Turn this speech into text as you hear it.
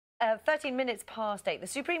13 minutes past 8. The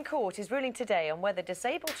Supreme Court is ruling today on whether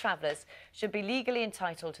disabled travellers should be legally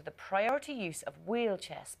entitled to the priority use of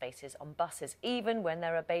wheelchair spaces on buses, even when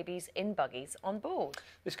there are babies in buggies on board.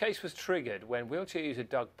 This case was triggered when wheelchair user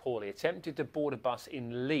Doug Paulley attempted to board a bus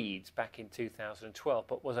in Leeds back in 2012,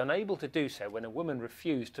 but was unable to do so when a woman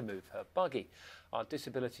refused to move her buggy. Our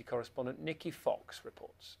disability correspondent Nikki Fox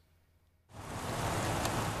reports.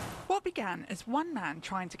 What began as one man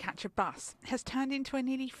trying to catch a bus has turned into a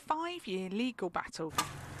nearly 5-year legal battle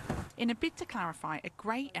in a bid to clarify a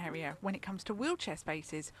grey area when it comes to wheelchair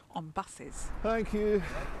spaces on buses. Thank you.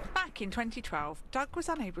 Back in 2012, Doug was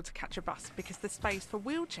unable to catch a bus because the space for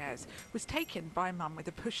wheelchairs was taken by a mum with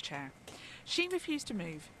a pushchair. She refused to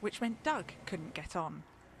move, which meant Doug couldn't get on.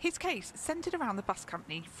 His case centred around the bus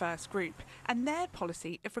company First Group and their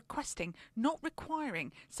policy of requesting, not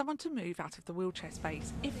requiring, someone to move out of the wheelchair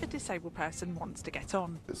space if a disabled person wants to get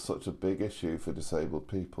on. It's such a big issue for disabled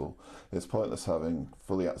people. It's pointless having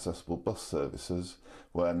fully accessible bus services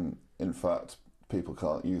when, in fact, people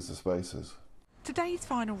can't use the spaces. Today's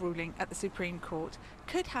final ruling at the Supreme Court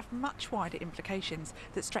could have much wider implications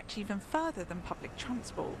that stretch even further than public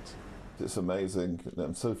transport. It's amazing,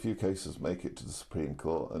 so few cases make it to the Supreme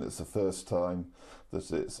Court, and it's the first time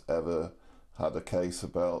that it's ever had a case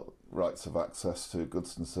about rights of access to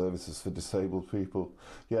goods and services for disabled people.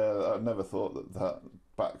 Yeah, I never thought that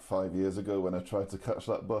back 5 years ago when I tried to catch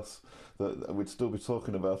that bus, that we'd still be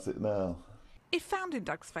talking about it now. If found in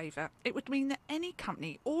Doug's favour, it would mean that any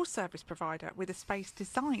company or service provider with a space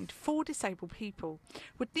designed for disabled people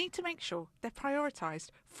would need to make sure they're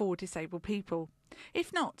prioritised for disabled people.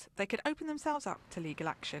 If not, they could open themselves up to legal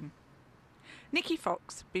action. Nikki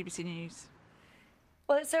Fox, BBC News.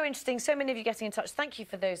 Well, it's so interesting. So many of you getting in touch. Thank you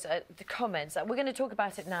for those the comments. We're going to talk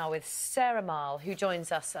about it now with Sarah Marl, who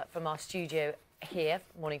joins us from our studio here.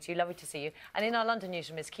 Morning to you. Lovely to see you. And in our London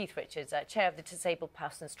newsroom is Keith Richards, Chair of the Disabled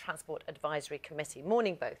Persons Transport Advisory Committee.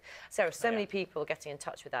 Morning, both. Sarah, so many people getting in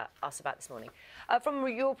touch with us about this morning. From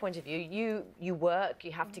your point of view, you work,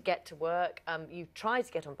 you have to get to work, you try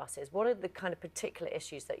to get on buses. What are the kind of particular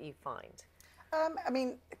issues that you find? I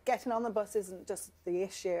mean, getting on the bus isn't just the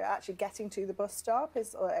issue. Actually getting to the bus stop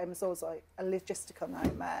is always like a logistical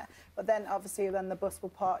nightmare. But then, obviously, the bus will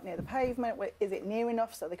park near the pavement. Is it near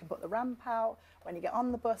enough so they can put the ramp out? When you get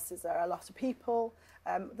on the bus, is there a lot of people?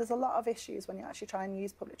 There's a lot of issues when you actually try and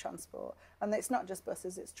use public transport. And it's not just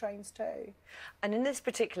buses, it's trains too. And in this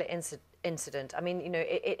particular incident, I mean, you know,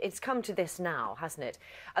 it's come to this now, hasn't it?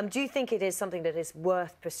 Do you think it is something that is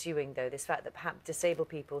worth pursuing, though, this fact that perhaps disabled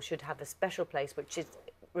people should have a special place which is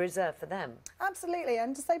reserved for them? Absolutely,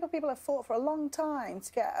 and disabled people have fought for a long time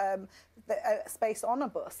to get a space on a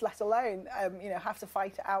bus, let alone, you know, have to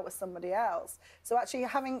fight it out with somebody else. So actually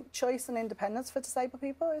having choice and independence for disabled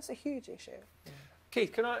people is a huge issue. Yeah.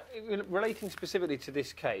 Keith, relating specifically to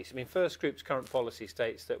this case, I mean, First Group's current policy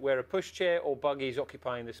states that where a pushchair or buggy is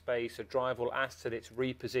occupying the space, a driver will ask that it's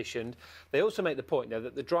repositioned. They also make the point, though,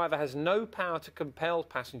 that the driver has no power to compel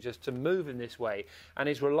passengers to move in this way and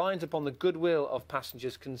is reliant upon the goodwill of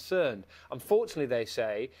passengers concerned. Unfortunately, they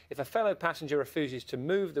say, if a fellow passenger refuses to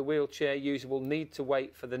move, the wheelchair user will need to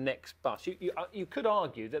wait for the next bus. You could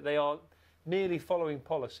argue that they are nearly following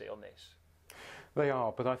policy on this. They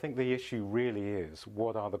are, but I think the issue really is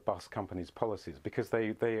what are the bus companies' policies, because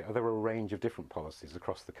there are a range of different policies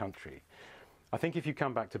across the country. I think if you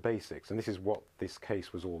come back to basics, and this is what this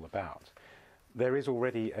case was all about, there is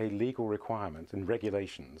already a legal requirement and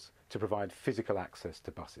regulations to provide physical access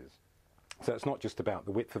to buses. So it's not just about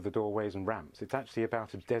the width of the doorways and ramps, it's actually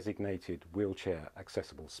about a designated wheelchair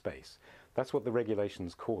accessible space. That's what the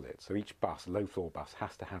regulations call it, so each bus, low-floor bus,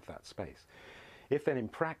 has to have that space. If then in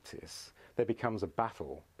practice there becomes a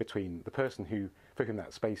battle between the person for whom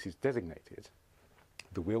that space is designated,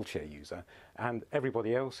 the wheelchair user, and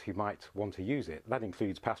everybody else who might want to use it, that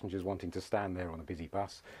includes passengers wanting to stand there on a busy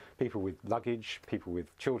bus, people with luggage, people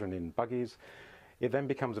with children in buggies, it then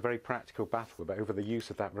becomes a very practical battle over the use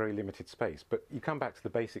of that very limited space. But you come back to the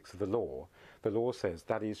basics of the law says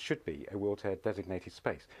that should be a wheelchair designated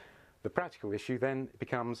space. The practical issue then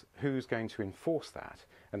becomes who's going to enforce that,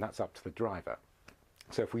 and that's up to the driver.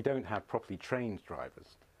 So if we don't have properly trained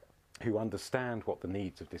drivers who understand what the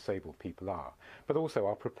needs of disabled people are, but also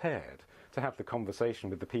are prepared to have the conversation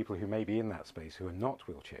with the people who may be in that space who are not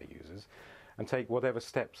wheelchair users, and take whatever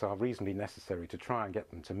steps are reasonably necessary to try and get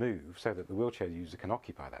them to move so that the wheelchair user can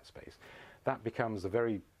occupy that space, that becomes a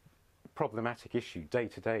very problematic issue day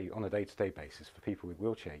to day, on a day-to-day basis for people with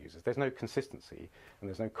wheelchair users. There's no consistency and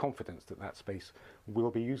there's no confidence that that space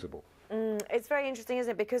will be usable. It's very interesting,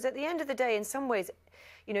 isn't it? Because at the end of the day, in some ways,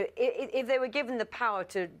 you know, if they were given the power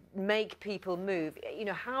to make people move, you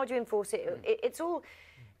know, how do you enforce it? It sort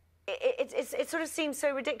of seems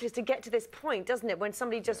so ridiculous to get to this point, doesn't it, when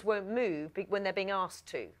somebody just won't move when they're being asked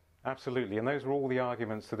to? Absolutely, and those are all the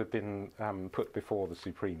arguments that have been put before the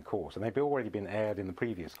Supreme Court, and they've already been aired in the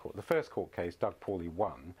previous court. The first court case, Doug Paulley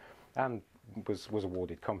won, and was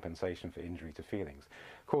awarded compensation for injury to feelings.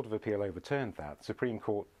 Court of Appeal overturned that. The Supreme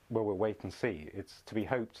Court, well, we'll wait and see. It's to be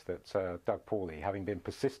hoped that Doug Paulley, having been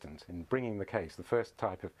persistent in bringing the case, the first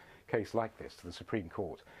type of case like this, to the Supreme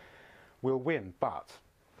Court, will win. But,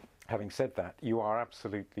 having said that, you are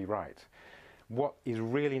absolutely right. What is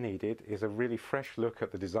really needed is a really fresh look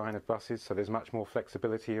at the design of buses, so there's much more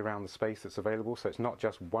flexibility around the space that's available, so it's not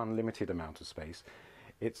just one limited amount of space.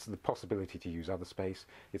 It's the possibility to use other space.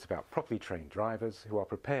 It's about properly trained drivers who are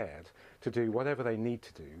prepared to do whatever they need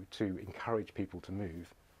to do to encourage people to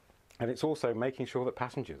move. And it's also making sure that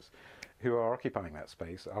passengers who are occupying that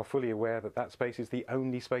space are fully aware that that space is the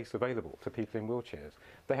only space available to people in wheelchairs.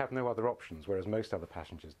 They have no other options, whereas most other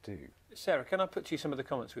passengers do. Sarah, can I put to you some of the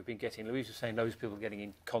comments we've been getting? Louise was saying those people getting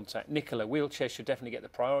in contact. Nicola, wheelchairs should definitely get the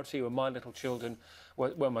priority. When my little children,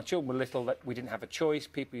 when my children were little, we didn't have a choice.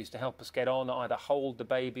 People used to help us get on, either hold the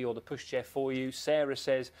baby or the pushchair for you. Sarah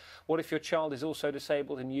says, what if your child is also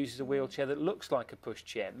disabled and uses a wheelchair that looks like a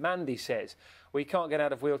pushchair? Mandy says, we can't get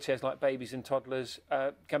out of wheelchairs like babies and toddlers,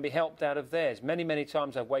 can be helped out of theirs. Many, many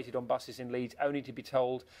times I've waited on buses in Leeds only to be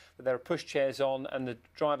told that there are pushchairs on and the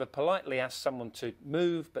driver politely asks someone to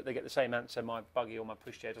move, but they get the same answer, my buggy or my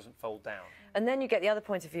pushchair doesn't fold down. And then you get the other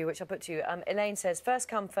point of view, which I'll put to you. Elaine says, first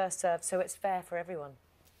come, first served, so it's fair for everyone.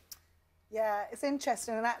 Yeah, it's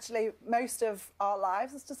interesting, and actually most of our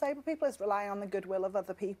lives as disabled people is relying on the goodwill of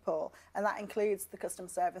other people, and that includes the customer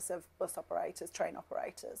service of bus operators, train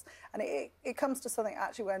operators. And it comes to something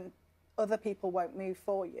actually when other people won't move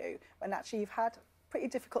for you, when actually you've had a pretty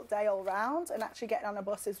difficult day all round, and actually getting on a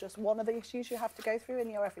bus is just one of the issues you have to go through in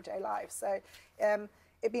your everyday life. So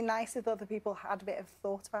it'd be nice if other people had a bit of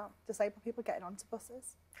thought about disabled people getting onto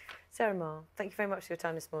buses. Sarah Marr, thank you very much for your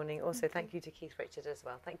time this morning. Also, thank you to Keith Richard as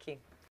well. Thank you.